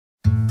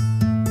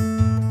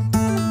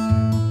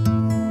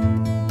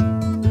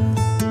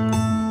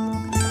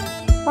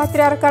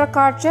patriarchal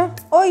culture?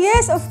 Oh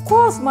yes, of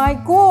course, my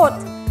God.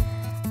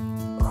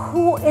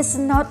 Who is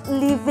not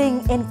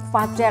living in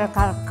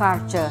patriarchal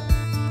culture?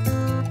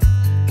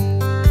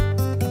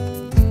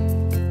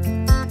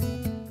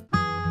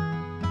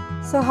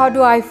 So how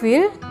do I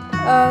feel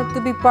to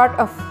be part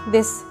of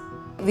this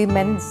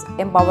women's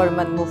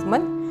empowerment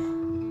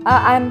movement?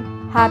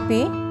 I'm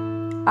happy,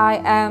 I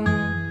am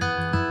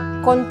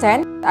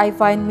content, I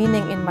find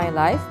meaning in my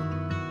life.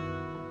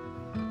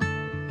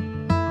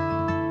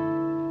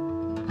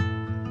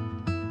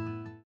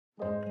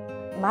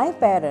 My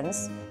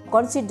parents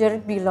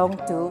considered belong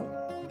to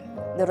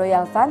the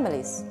royal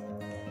families.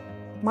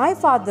 My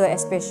father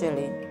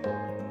especially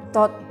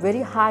thought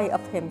very high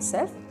of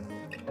himself.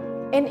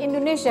 In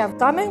Indonesia,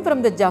 coming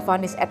from the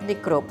Javanese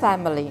ethnic group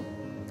family,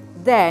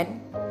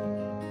 then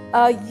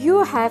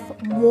you have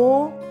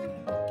more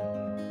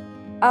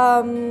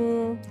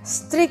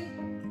strict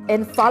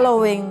in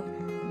following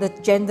the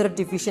gender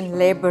division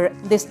labor.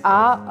 These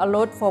are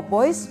allowed for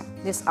boys,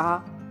 these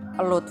are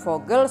allowed for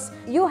girls.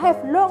 You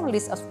have long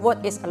list of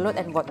what is allowed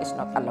and what is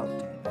not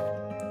allowed.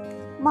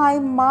 My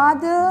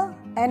mother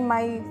and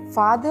my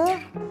father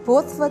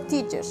both were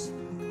teachers.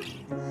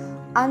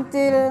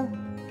 Until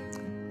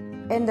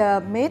in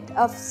the mid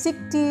of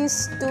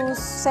 60s to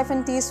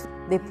 70s,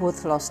 they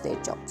both lost their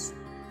jobs.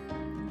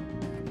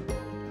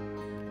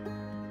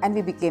 And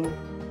we became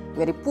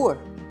very poor.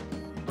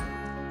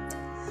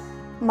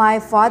 My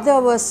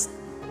father was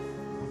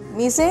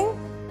missing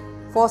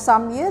for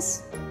some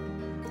years,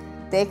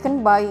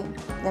 taken by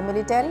the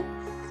military,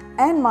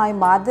 and my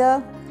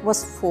mother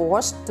was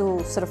forced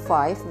to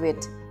survive with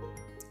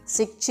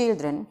 6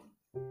 children.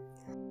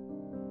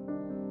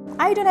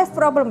 I don't have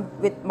problem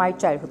with my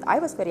childhood. I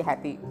was very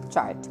happy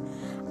child.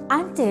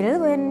 Until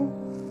when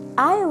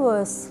I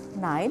was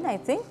 9, I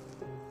think,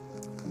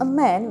 a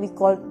man we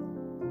called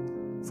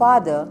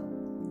father,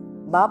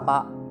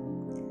 Bapa,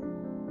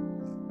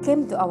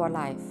 came to our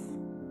life.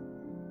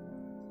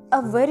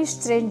 A very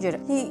stranger.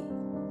 He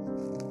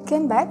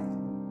came back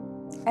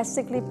as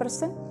sickly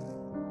person.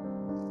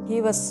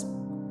 He was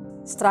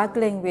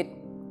struggling with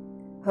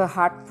her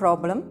heart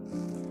problem,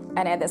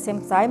 and at the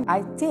same time,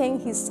 I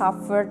think he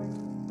suffered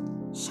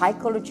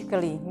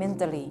psychologically,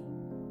 mentally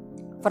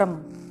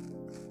from,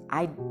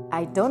 I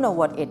don't know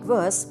what it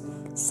was,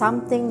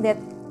 something that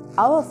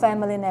our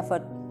family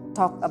never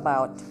talked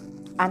about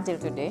until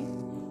today.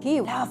 He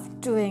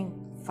loved doing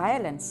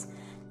violence,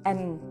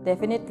 and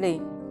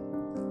definitely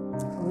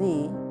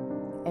we,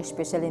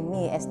 especially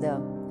me as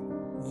the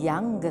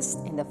youngest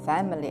in the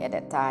family at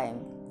that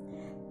time,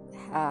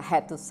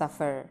 had to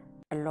suffer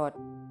a lot.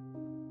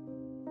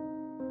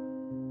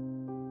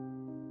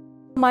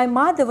 My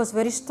mother was a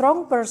very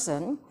strong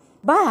person,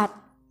 but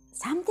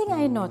something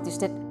I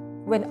noticed that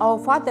when our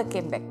father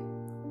came back,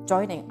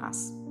 joining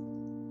us,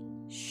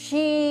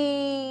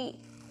 she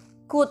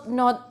could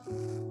not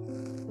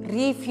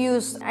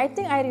refuse. I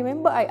think I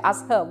remember I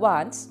asked her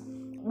once,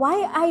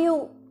 why are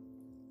you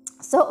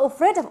so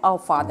afraid of our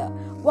father?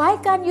 Why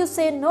can't you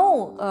say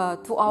no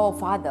to our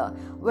father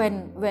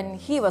when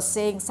he was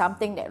saying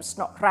something that's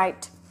not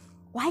right?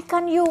 Why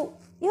can't you,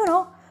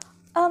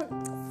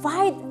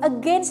 fight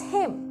against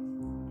him?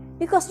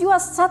 Because you are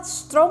such a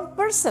strong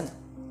person.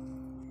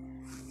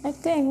 I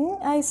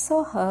think I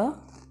saw her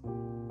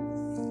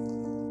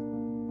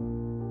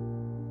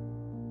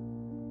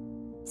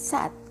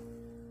sad.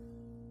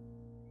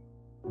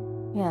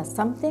 Yeah,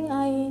 something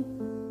I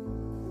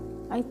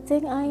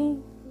think I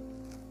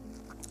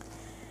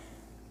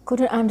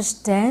couldn't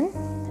understand,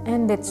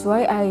 and that's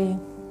why I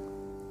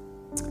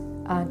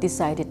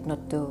decided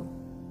not to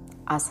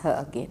ask her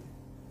again.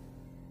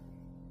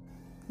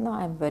 Now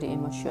I'm very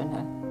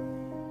emotional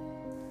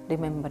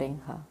remembering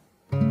her.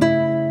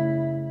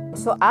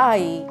 So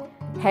I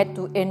had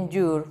to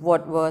endure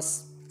what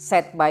was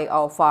said by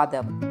our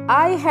father.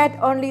 I had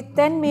only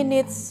 10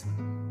 minutes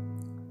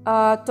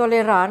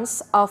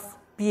tolerance of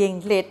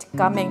being late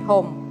coming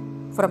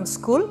home from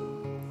school.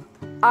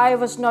 I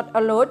was not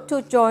allowed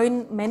to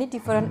join many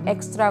different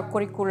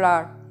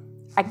extracurricular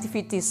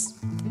activities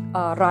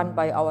run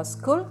by our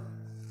school.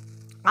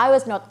 I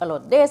was not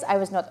allowed this, I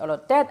was not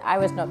allowed that, I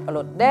was not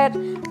allowed that,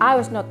 I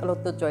was not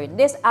allowed to join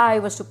this, I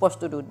was supposed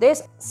to do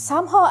this.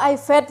 Somehow I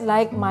felt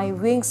like my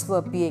wings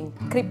were being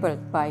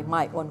crippled by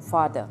my own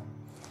father.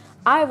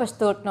 I was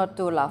told not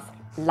to laugh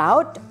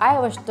loud, I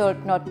was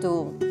told not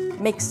to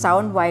make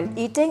sound while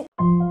eating.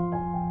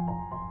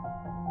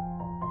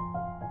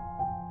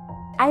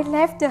 I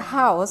left the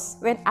house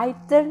when I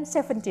turned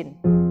 17.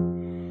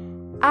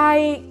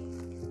 I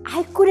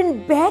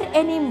couldn't bear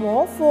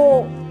anymore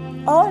for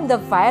all the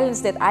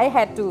violence that I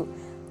had to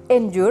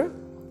endure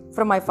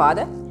from my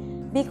father,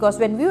 because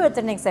when we were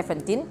turning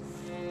 17,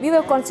 we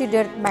were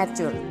considered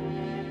mature.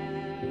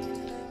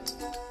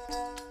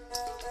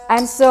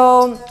 And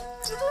so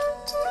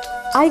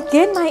I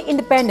gained my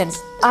independence.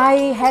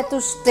 I had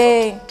to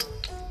stay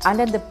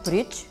under the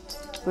bridge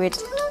with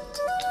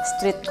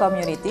street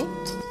community,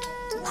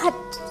 but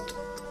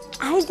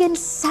I gained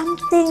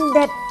something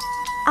that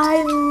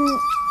I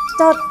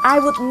thought I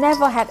would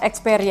never have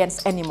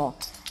experienced anymore.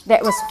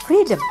 That was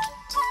freedom.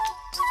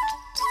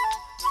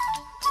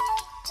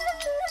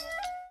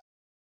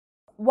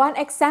 One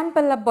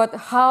example about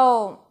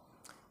how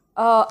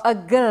a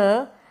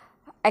girl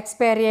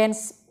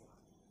experienced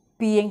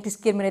being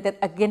discriminated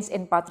against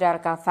in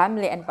patriarchal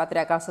family and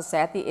patriarchal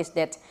society is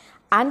that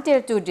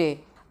until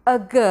today, a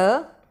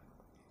girl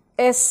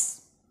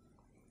is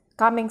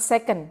coming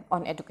second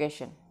on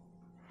education.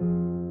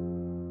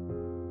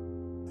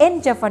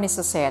 In Japanese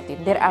society,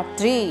 there are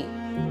 3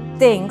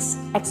 things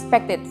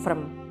expected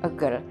from a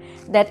girl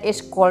that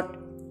is called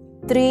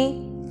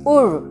 3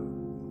 ur.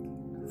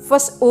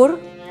 First ur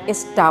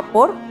is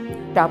dapur.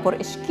 Dapur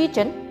is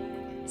kitchen.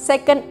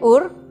 Second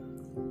ur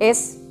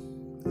is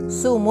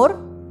sumur.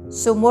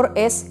 Sumur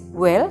is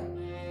well,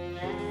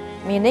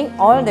 meaning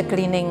all the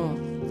cleaning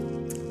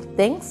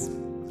things.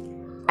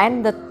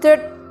 And the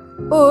third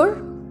ur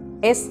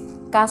is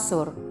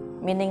kasur,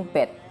 meaning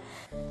bed.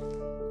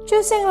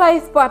 Choosing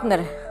life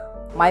partner,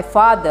 my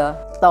father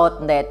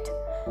thought that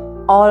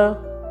all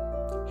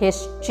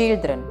his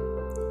children,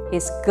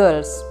 his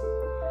girls,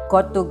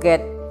 got to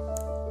get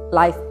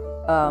life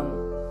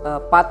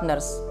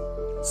partners,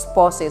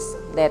 spouses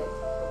that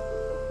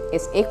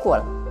is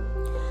equal.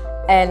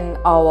 And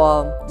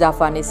our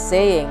Javanese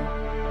saying,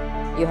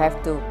 you have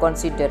to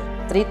consider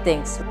 3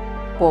 things: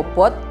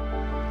 popot,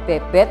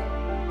 bebet,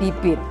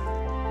 bibit.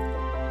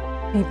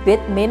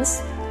 Bibit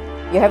means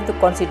you have to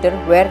consider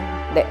where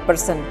that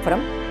person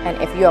from, and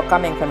if you are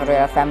coming from a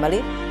royal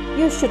family,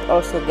 you should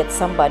also get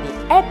somebody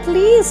at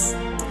least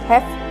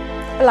have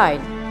a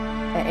line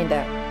in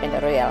the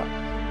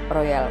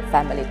royal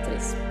family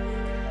trees.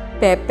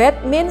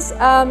 Bebet means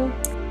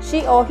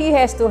she or he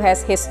has to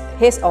has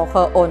his or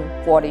her own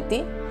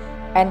quality,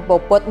 and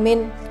popot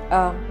means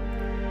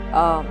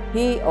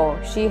he or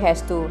she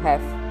has to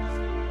have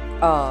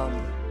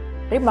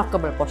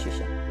remarkable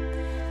position.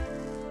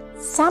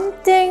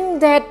 Something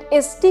that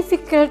is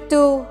difficult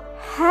to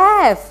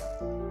have.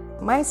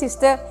 My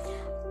sister,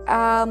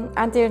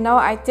 until now,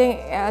 I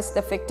think is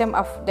the victim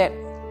of that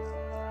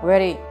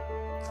very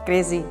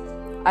crazy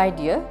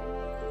idea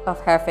of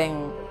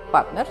having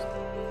partners.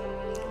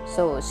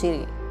 So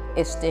she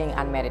is staying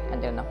unmarried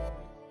until now.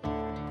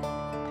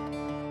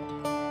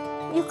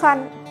 You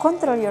can't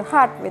control your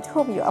heart with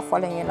whom you are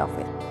falling in love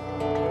with.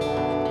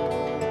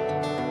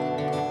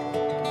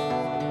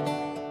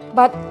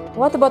 But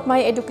what about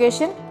my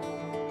education?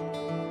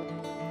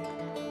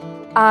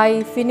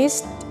 I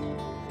finished,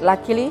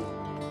 luckily,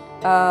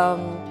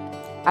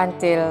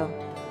 until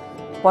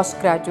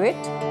postgraduate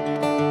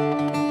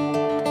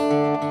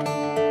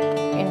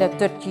in the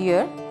 3rd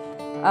year,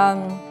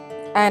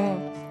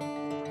 and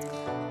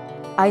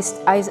I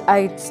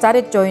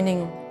started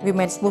joining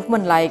women's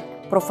movement, like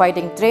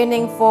providing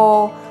training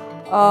for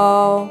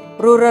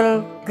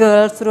rural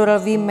girls,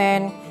 rural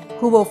women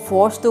who were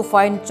forced to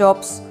find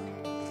jobs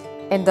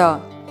in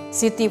the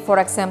city. For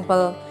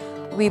example,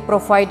 we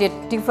provided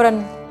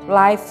different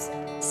life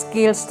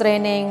skills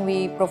training,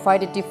 we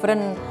provided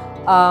different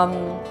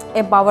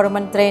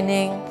empowerment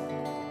training,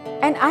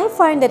 and I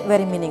find that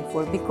very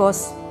meaningful,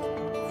 because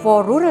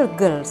for rural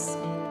girls,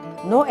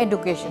 no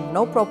education,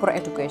 no proper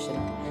education,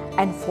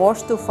 and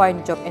forced to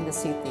find job in the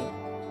city.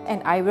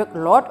 And I work a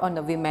lot on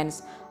the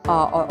women's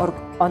or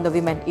on the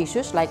women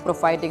issues, like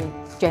providing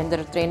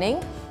gender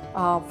training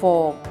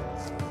for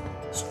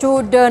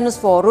students,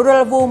 for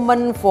rural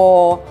women,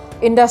 for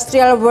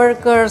industrial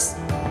workers.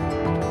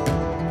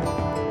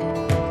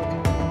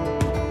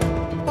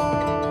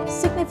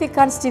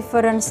 Significant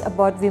difference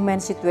about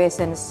women's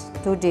situations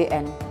today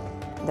and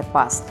the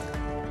past.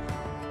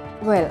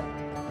 Well,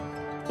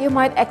 you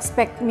might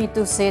expect me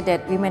to say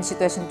that women's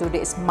situation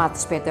today is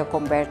much better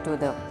compared to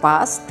the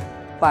past,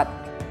 but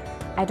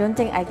I don't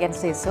think I can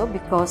say so,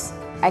 because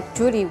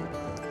actually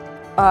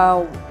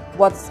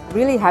what's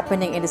really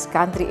happening in this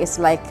country is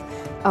like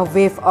a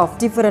wave of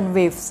different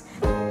waves.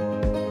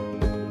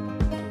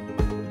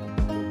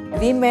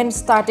 Women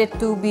started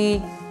to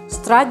be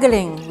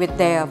struggling with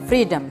their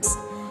freedoms,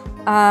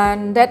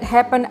 and that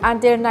happened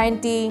until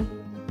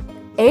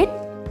 98,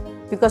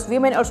 because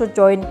women also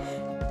joined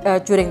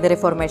during the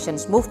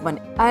Reformations movement.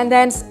 And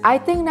then I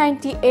think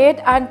 98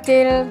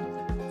 until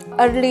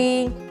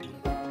early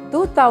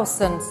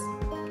 2000s,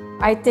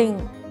 I think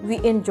we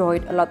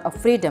enjoyed a lot of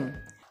freedom.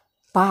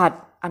 But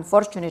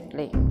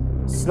unfortunately,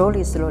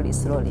 slowly,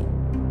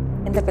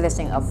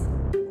 interpretation of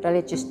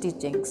religious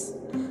teachings,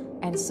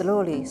 and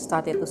slowly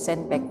started to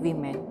send back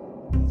women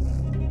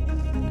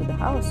to the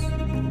house.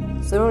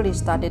 Slowly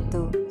started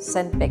to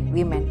send back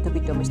women to be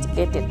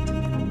domesticated.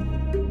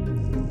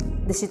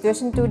 The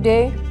situation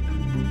today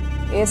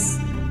is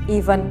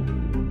even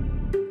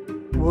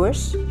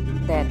worse,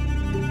 that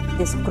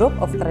this group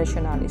of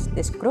traditionalists,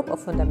 this group of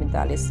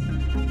fundamentalists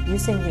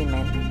using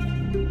women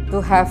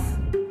to have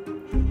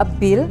a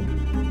bill,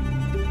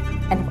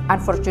 and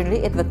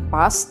unfortunately it was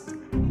passed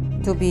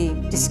to be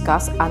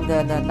discussed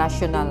under the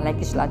National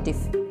Legislative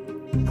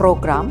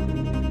Program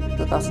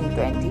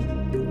 2020,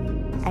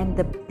 and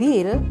the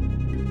bill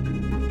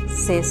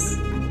says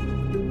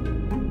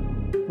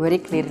very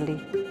clearly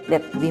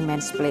that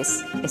women's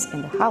place is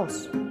in the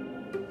house.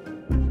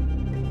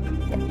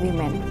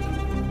 women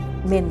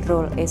main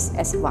role is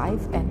as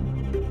wife and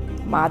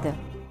mother.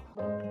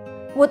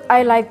 What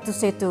I like to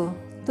say to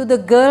the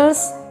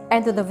girls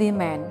and to the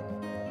women,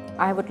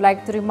 I would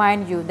like to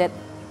remind you that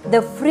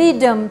the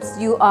freedoms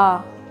you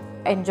are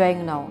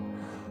enjoying now,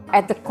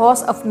 at the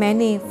cost of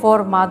many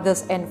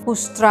foremothers and who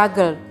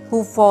struggled,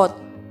 who fought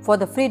for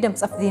the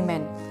freedoms of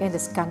women in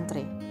this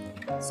country.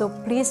 So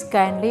please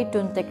kindly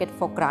don't take it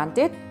for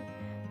granted.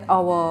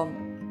 Our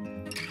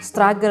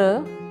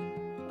struggle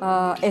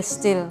is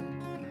still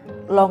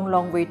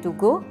long way to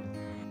go.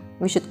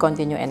 We should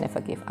continue and never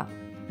give up.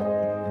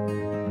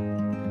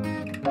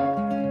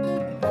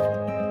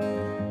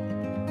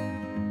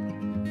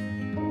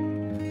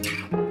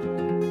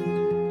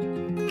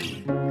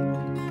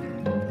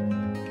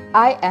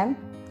 I am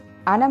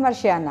Anna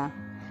Marsiana,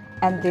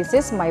 and this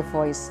is my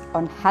voice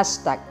on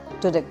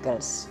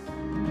 #ToTheGirls.